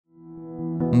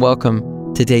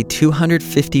Welcome to day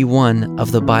 251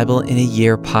 of the Bible in a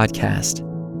Year podcast.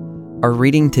 Our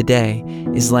reading today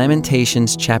is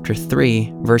Lamentations chapter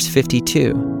 3, verse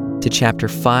 52 to chapter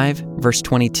 5, verse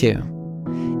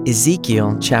 22,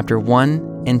 Ezekiel chapter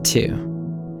 1 and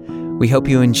 2. We hope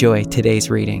you enjoy today's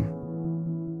reading.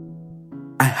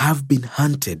 I have been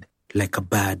hunted like a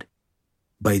bird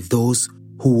by those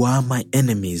who are my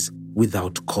enemies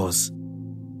without cause.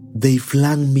 They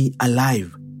flung me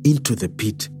alive into the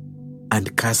pit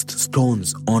and cast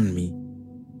stones on me.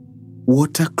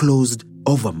 Water closed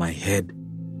over my head.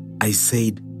 I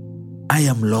said, I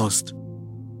am lost.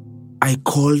 I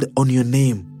called on your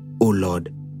name, O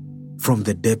Lord, from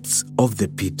the depths of the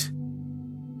pit.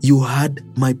 You heard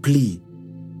my plea.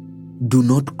 Do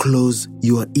not close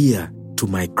your ear to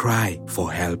my cry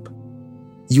for help.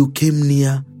 You came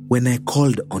near when I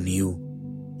called on you.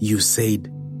 You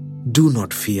said, do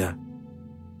not fear.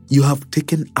 You have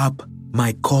taken up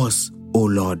my cause, O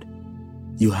Lord.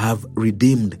 You have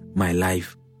redeemed my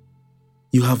life.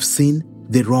 You have seen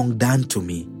the wrong done to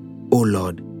me, O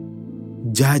Lord.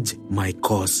 Judge my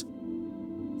cause.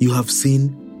 You have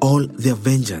seen all their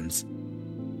vengeance,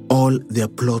 all their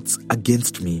plots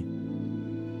against me.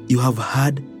 You have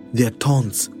heard their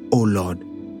taunts, O Lord,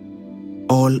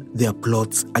 all their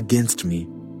plots against me.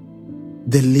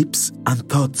 The lips and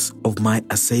thoughts of my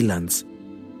assailants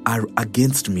are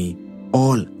against me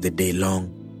all the day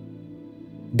long.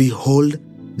 Behold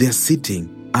their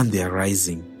sitting and their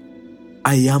rising.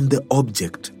 I am the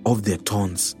object of their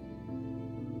taunts.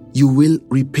 You will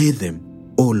repay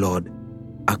them, O Lord,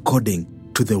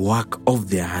 according to the work of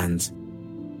their hands.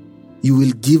 You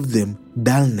will give them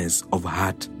dullness of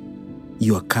heart.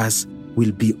 Your curse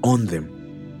will be on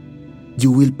them.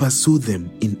 You will pursue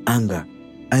them in anger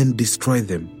and destroy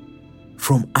them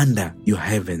from under your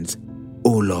heavens,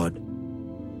 O Lord.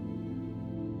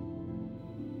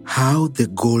 How the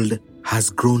gold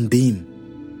has grown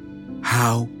dim,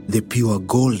 how the pure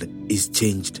gold is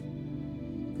changed.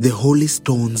 The holy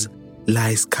stones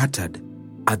lie scattered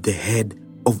at the head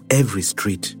of every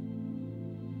street.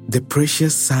 The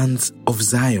precious sons of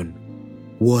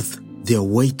Zion, worth their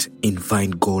weight in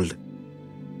fine gold.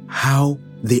 How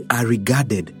they are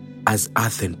regarded as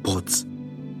earthen pots,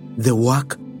 the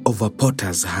work of a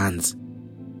potter's hands.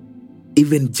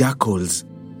 Even jackals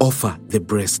offer the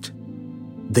breast.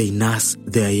 They nurse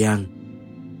their young.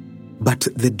 But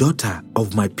the daughter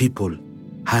of my people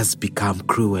has become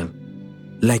cruel,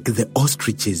 like the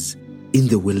ostriches in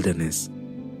the wilderness.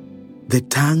 The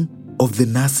tongue of the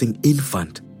nursing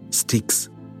infant sticks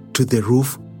to the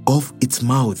roof of its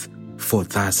mouth for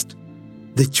thirst.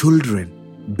 The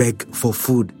children beg for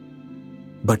food,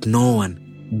 but no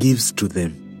one gives to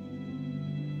them.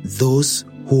 Those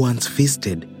who once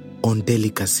feasted on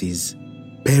delicacies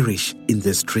perish in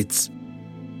the streets.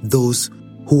 Those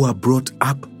who are brought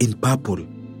up in purple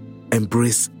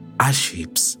embrace ash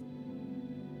heaps.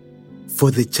 For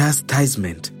the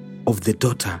chastisement of the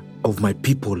daughter of my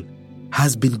people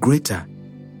has been greater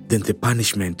than the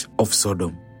punishment of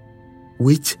Sodom,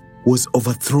 which was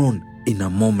overthrown in a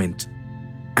moment,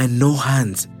 and no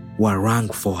hands were wrung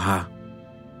for her.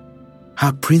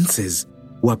 Her princes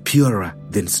were purer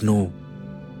than snow,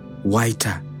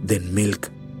 whiter than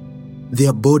milk.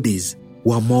 Their bodies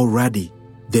were more ruddy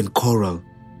than coral.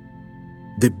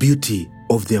 The beauty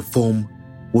of their form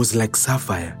was like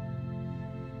sapphire.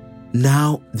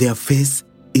 Now their face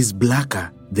is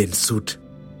blacker than soot.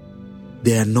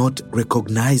 They are not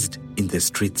recognized in the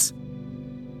streets.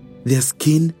 Their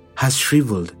skin has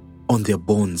shriveled on their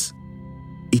bones.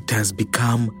 It has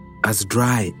become as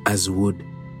dry as wood.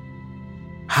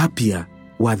 Happier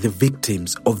were the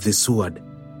victims of the sword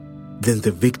than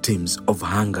the victims of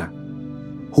hunger,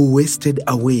 who wasted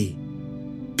away,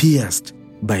 pierced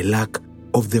by lack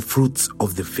of the fruits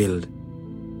of the field.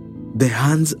 The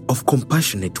hands of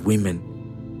compassionate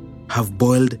women have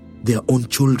boiled their own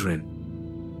children.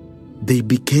 They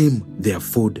became their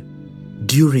food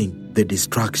during the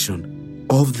destruction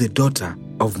of the daughter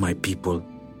of my people.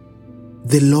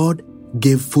 The Lord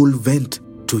gave full vent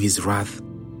to his wrath.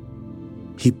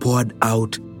 He poured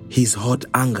out his hot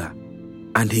anger,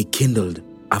 and he kindled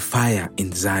a fire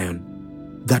in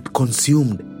Zion that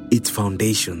consumed its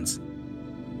foundations.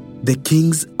 The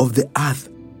kings of the earth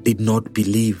did not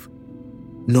believe,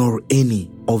 nor any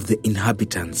of the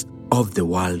inhabitants of the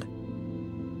world,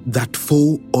 that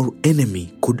foe or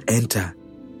enemy could enter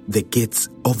the gates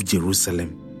of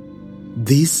Jerusalem.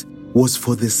 This was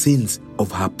for the sins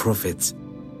of her prophets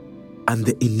and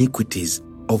the iniquities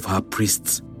of her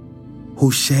priests,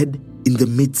 who shed in the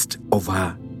midst of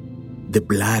her the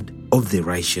blood of the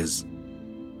righteous.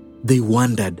 They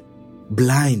wandered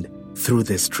blind through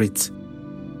the streets.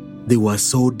 They were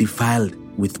so defiled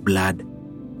with blood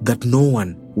that no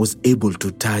one was able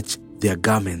to touch their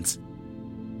garments.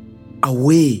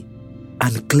 "Away,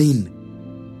 unclean!"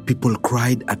 people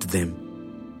cried at them.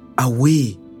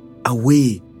 "Away,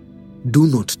 away, do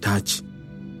not touch."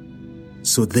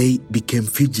 So they became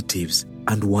fugitives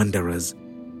and wanderers.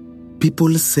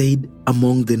 People said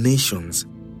among the nations,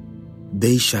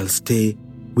 "They shall stay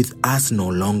with us no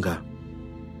longer."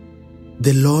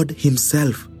 The Lord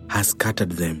himself has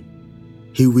scattered them.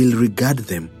 He will regard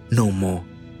them no more.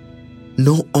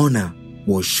 No honor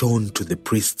was shown to the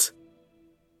priests,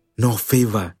 nor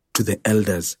favor to the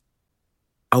elders.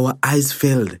 Our eyes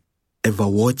failed, ever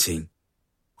watching,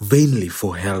 vainly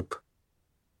for help.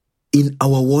 In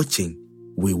our watching,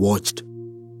 we watched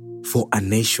for a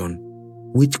nation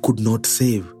which could not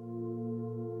save.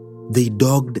 They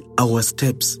dogged our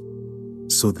steps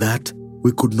so that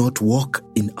we could not walk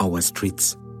in our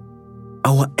streets.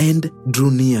 Our end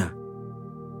drew near.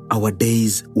 Our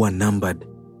days were numbered,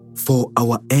 for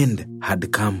our end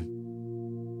had come.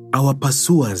 Our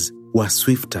pursuers were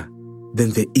swifter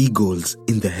than the eagles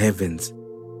in the heavens.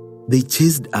 They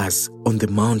chased us on the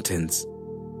mountains.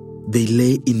 They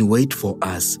lay in wait for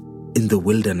us in the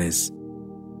wilderness.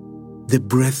 The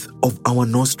breath of our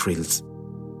nostrils,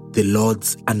 the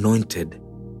Lord's anointed,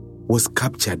 was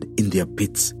captured in their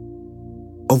pits,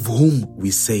 of whom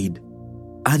we said,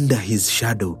 "Under his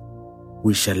shadow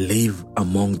we shall live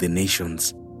among the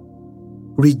nations."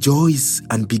 Rejoice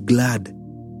and be glad,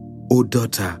 O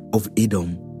daughter of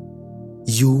Edom,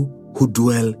 you who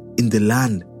dwell in the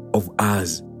land of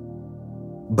Uz.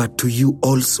 But to you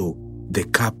also the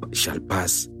cup shall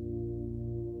pass.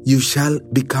 You shall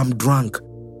become drunk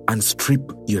and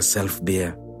strip yourself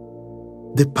bare.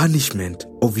 The punishment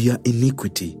of your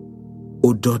iniquity,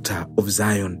 O daughter of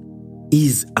Zion,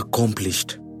 is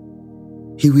accomplished.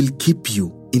 He will keep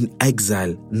you in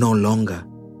exile no longer.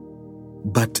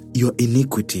 But your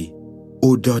iniquity,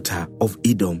 O daughter of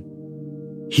Edom,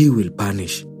 he will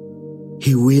punish.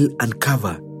 He will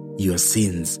uncover your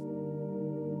sins.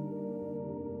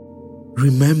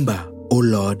 Remember, O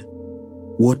Lord,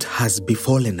 what has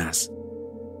befallen us.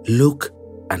 Look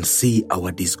and see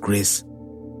our disgrace.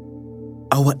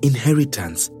 Our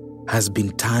inheritance has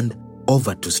been turned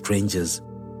over to strangers,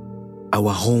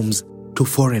 our homes to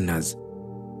foreigners.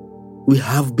 We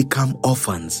have become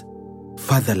orphans,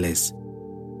 fatherless.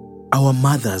 Our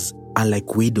mothers are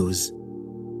like widows.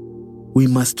 We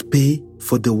must pay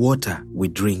for the water we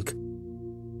drink.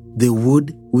 The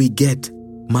wood we get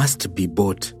must be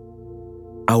bought.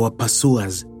 Our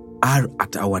pursuers are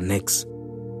at our necks.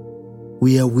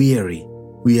 We are weary,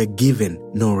 we are given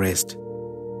no rest.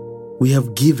 We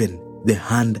have given the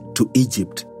hand to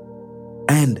Egypt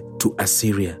and to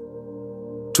Assyria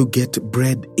to get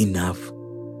bread enough.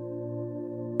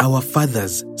 Our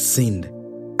fathers sinned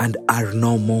and are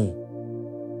no more,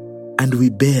 and we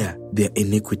bear their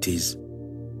iniquities.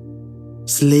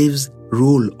 Slaves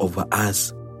rule over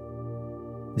us.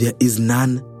 There is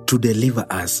none to deliver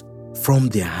us from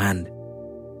their hand.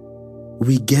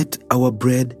 We get our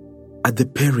bread at the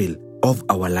peril of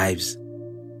our lives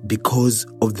because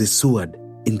of the sword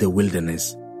in the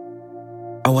wilderness.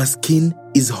 Our skin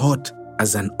is hot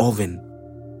as an oven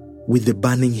with the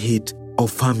burning heat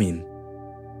of famine.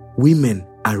 Women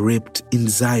are raped in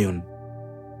Zion,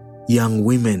 young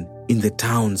women in the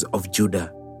towns of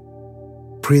Judah.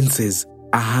 Princes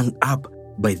are hung up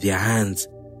by their hands.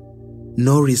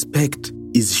 No respect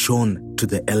is shown to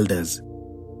the elders.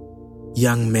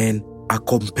 Young men are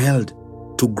compelled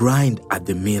to grind at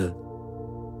the mill,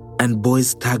 and boys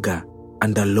stagger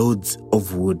under loads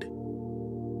of wood.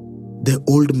 The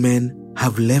old men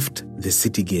have left the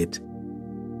city gate,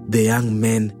 the young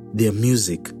men their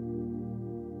music.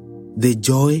 The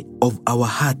joy of our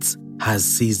hearts has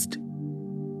ceased.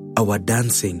 Our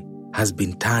dancing has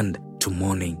been turned to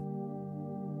mourning.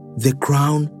 The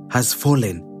crown has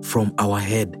fallen from our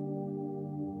head.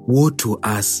 Woe to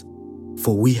us,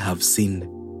 for we have sinned.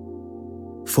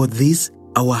 For this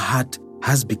our heart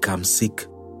has become sick.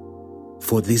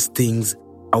 For these things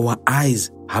our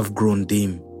eyes have grown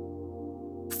dim.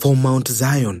 For Mount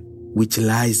Zion, which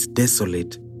lies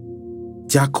desolate,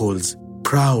 jackals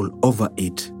prowl over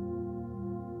it.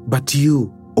 But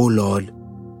you, O Lord,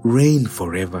 reign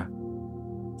forever.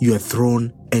 Your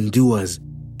throne endures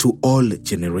to all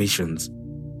generations.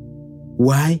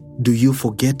 Why do you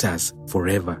forget us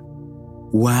forever?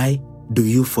 Why do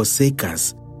you forsake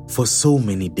us for so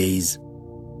many days?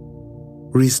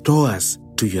 Restore us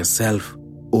to yourself,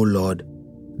 O Lord,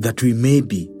 that we may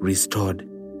be restored.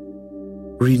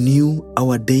 Renew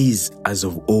our days as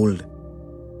of old.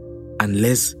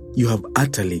 Unless you have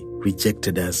utterly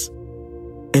rejected us,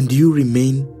 and you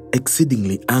remain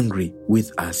exceedingly angry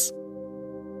with us.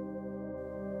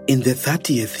 In the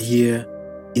 30th year,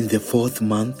 in the 4th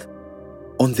month,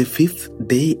 on the 5th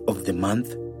day of the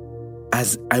month,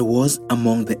 as I was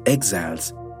among the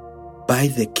exiles by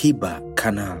the Chebar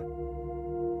Canal,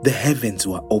 the heavens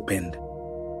were opened,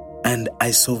 and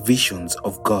I saw visions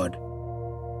of God.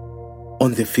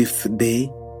 On the 5th day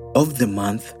of the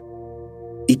month,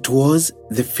 it was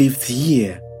the 5th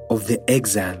year of the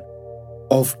exile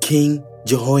of King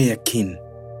Jehoiakim.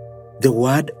 The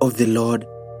word of the Lord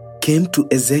came to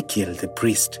Ezekiel the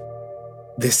priest,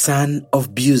 the son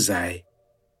of Buzi,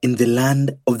 in the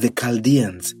land of the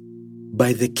Chaldeans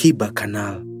by the Chebar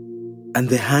Canal, and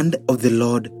the hand of the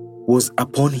Lord was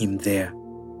upon him there.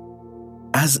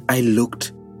 As I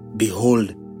looked,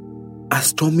 behold, a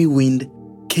stormy wind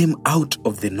came out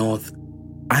of the north,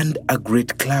 and a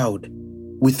great cloud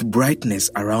with brightness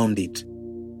around it,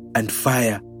 and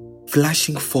fire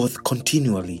flashing forth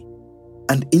continually,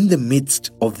 and in the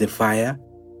midst of the fire,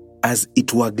 as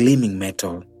it were gleaming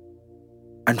metal.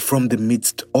 And from the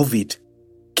midst of it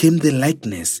came the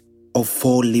likeness of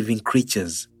 4 living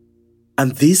creatures,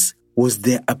 and this was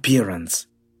their appearance.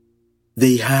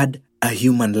 They had a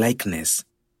human likeness,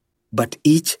 but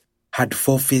each had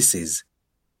 4 faces,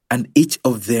 and each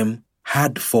of them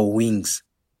had 4 wings.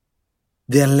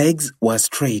 Their legs were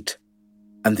straight,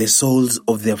 and the soles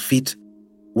of their feet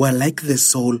were like the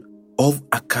sole of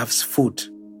a calf's foot,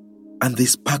 and they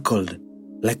sparkled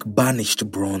like burnished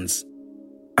bronze.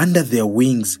 Under their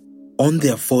wings, on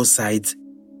their 4 sides,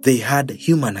 they had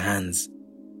human hands,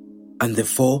 and the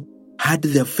 4 had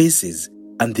their faces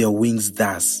and their wings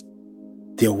thus.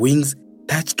 Their wings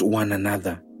touched one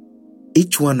another.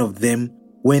 Each one of them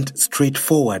went straight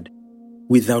forward,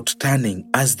 without turning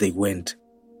as they went.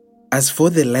 As for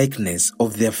the likeness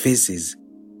of their faces,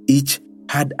 each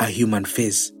had a human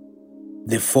face.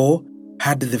 The 4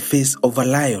 had the face of a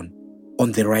lion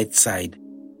on the right side.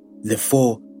 The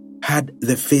 4 had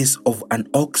the face of an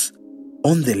ox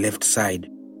on the left side,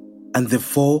 and the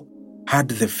 4 had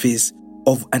the face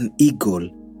of an eagle.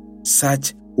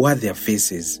 Such were their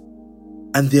faces,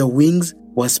 and their wings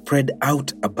were spread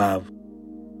out above.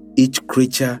 Each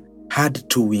creature had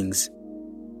 2 wings,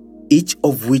 each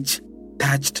of which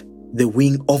touched the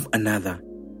wing of another,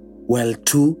 while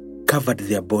 2 covered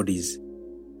their bodies,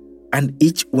 and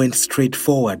each went straight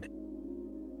forward.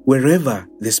 Wherever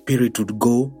the Spirit would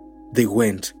go, they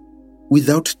went,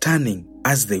 without turning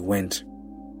as they went.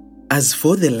 As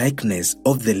for the likeness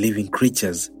of the living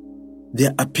creatures,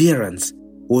 their appearance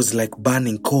was like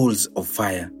burning coals of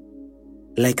fire,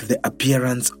 like the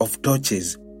appearance of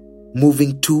torches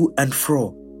moving to and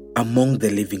fro among the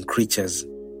living creatures.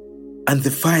 And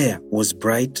the fire was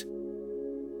bright,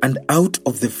 and out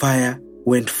of the fire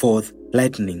went forth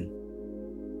lightning,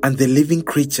 and the living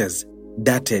creatures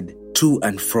darted to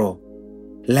and fro,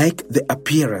 like the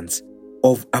appearance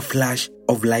of a flash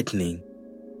of lightning.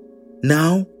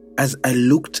 Now, as I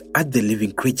looked at the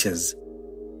living creatures,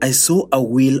 I saw a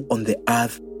wheel on the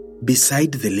earth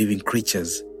beside the living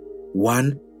creatures,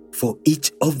 one for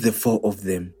each of the 4 of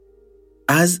them.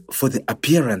 As for the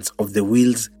appearance of the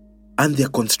wheels and their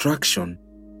construction,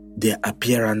 their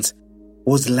appearance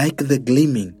was like the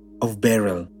gleaming of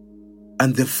beryl,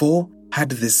 and the 4 had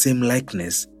the same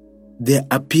likeness, their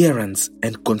appearance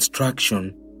and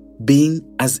construction being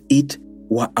as it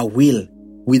were a wheel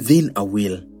within a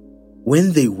wheel.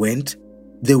 When they went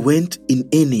in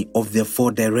any of their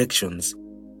 4 directions,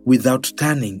 without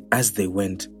turning as they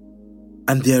went.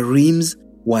 And their rims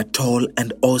were tall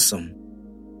and awesome,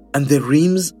 and the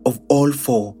rims of all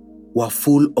 4 were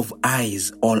full of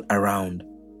eyes all around.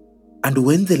 And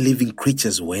when the living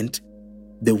creatures went,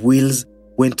 the wheels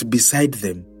went beside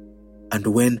them, and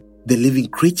when the living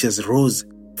creatures rose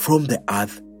from the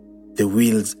earth, the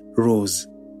wheels rose.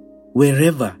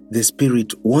 Wherever the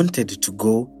Spirit wanted to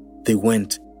go, they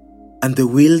went, and the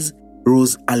wheels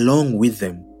rose along with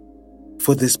them.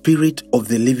 For the spirit of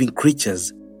the living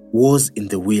creatures was in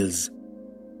the wheels.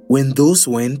 When those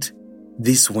went,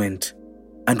 this went,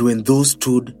 and when those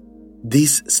stood,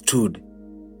 this stood.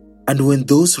 And when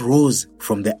those rose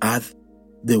from the earth,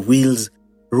 the wheels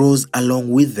rose along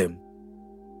with them.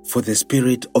 For the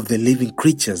spirit of the living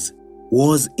creatures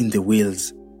was in the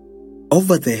wheels.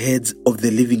 Over the heads of the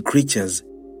living creatures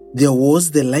there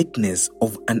was the likeness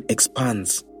of an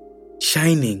expanse,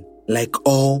 shining like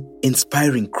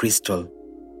awe-inspiring crystal,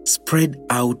 spread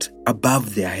out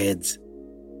above their heads.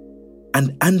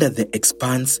 And under the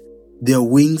expanse, their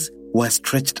wings were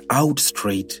stretched out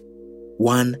straight,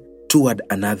 one toward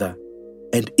another,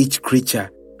 and each creature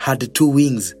had 2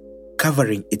 wings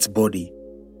covering its body.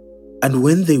 And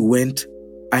when they went,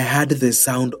 I heard the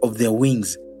sound of their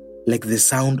wings, like the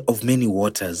sound of many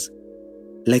waters,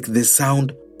 like the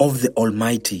sound of the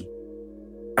Almighty,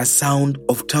 a sound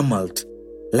of tumult,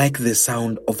 like the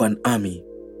sound of an army.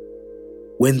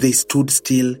 When they stood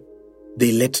still,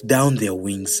 they let down their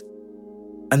wings,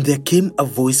 and there came a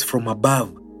voice from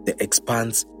above the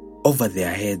expanse over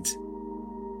their heads.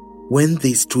 When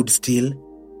they stood still,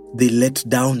 they let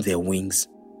down their wings,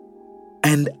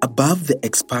 and above the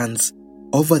expanse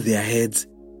over their heads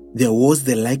there was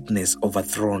the likeness of a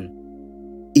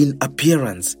throne, in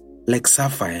appearance like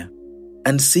sapphire,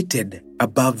 and seated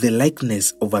above the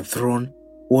likeness of a throne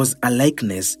was a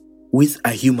likeness with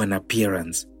a human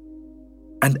appearance.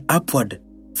 And upward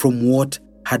from what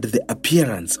had the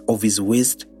appearance of his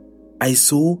waist, I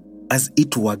saw as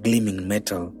it were gleaming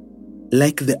metal,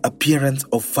 like the appearance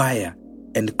of fire,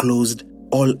 enclosed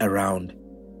all around.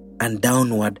 And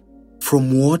downward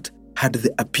from what had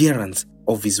the appearance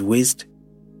of his waist,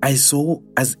 I saw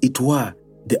as it were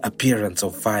the appearance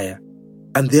of fire,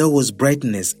 and there was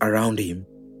brightness around him,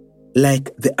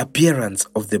 like the appearance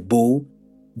of the bow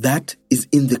that is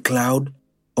in the cloud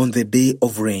on the day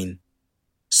of rain.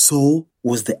 So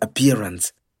was the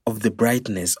appearance of the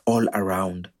brightness all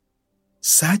around.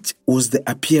 Such was the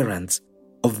appearance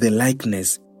of the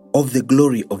likeness of the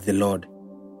glory of the Lord.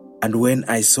 And when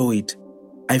I saw it,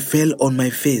 I fell on my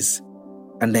face,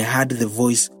 and I heard the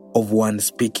voice of one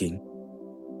speaking.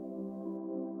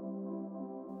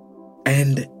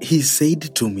 And he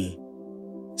said to me,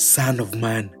 Son of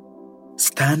man,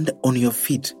 stand on your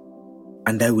feet,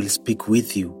 and I will speak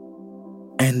with you.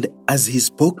 And as he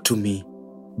spoke to me,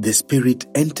 the Spirit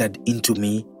entered into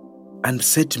me and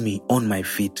set me on my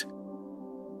feet.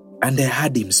 And I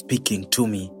heard him speaking to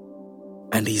me,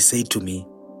 and he said to me,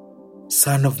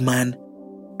 Son of man,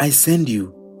 I send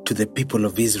you to the people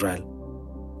of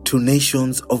Israel, to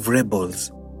nations of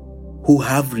rebels, who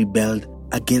have rebelled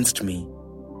against me.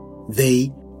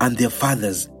 They and their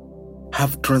fathers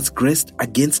have transgressed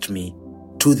against me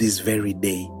to this very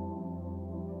day.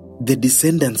 The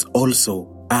descendants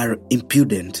also are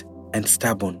impudent and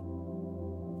stubborn.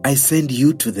 I send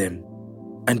you to them,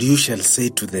 and you shall say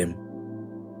to them,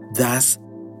 Thus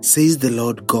says the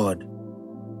Lord God.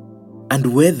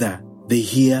 And whether they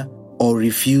hear or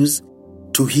refuse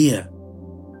to hear,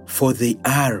 for they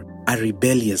are a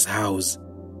rebellious house,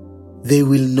 they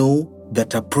will know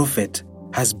that a prophet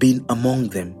has been among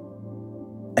them.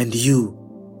 And you,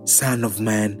 Son of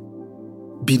man,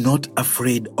 be not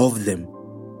afraid of them,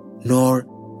 nor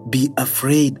be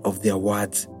afraid of their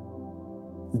words.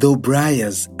 Though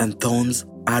briars and thorns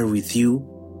are with you,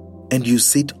 and you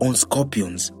sit on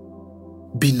scorpions,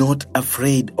 be not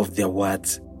afraid of their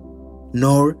words,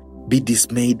 nor be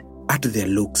dismayed at their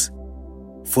looks,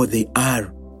 for they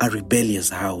are a rebellious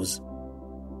house.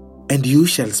 And you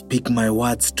shall speak my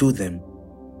words to them,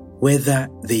 whether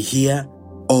they hear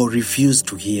or refuse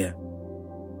to hear,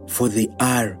 for they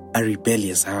are a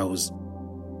rebellious house.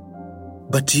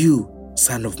 But you,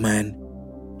 Son of man,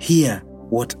 hear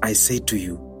what I say to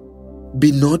you.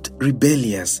 Be not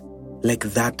rebellious like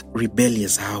that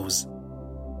rebellious house.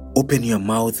 Open your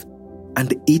mouth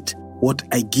and eat what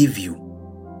I give you.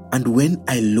 And when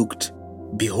I looked,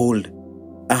 behold,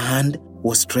 a hand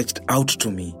was stretched out to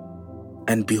me,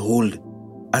 and behold,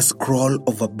 a scroll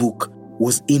of a book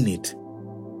was in it.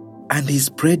 And he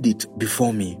spread it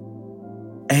before me,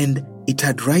 and it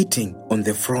had writing on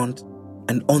the front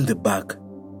and on the back,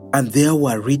 and there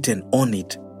were written on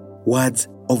it words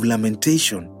of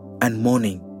lamentation and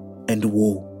mourning and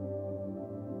woe.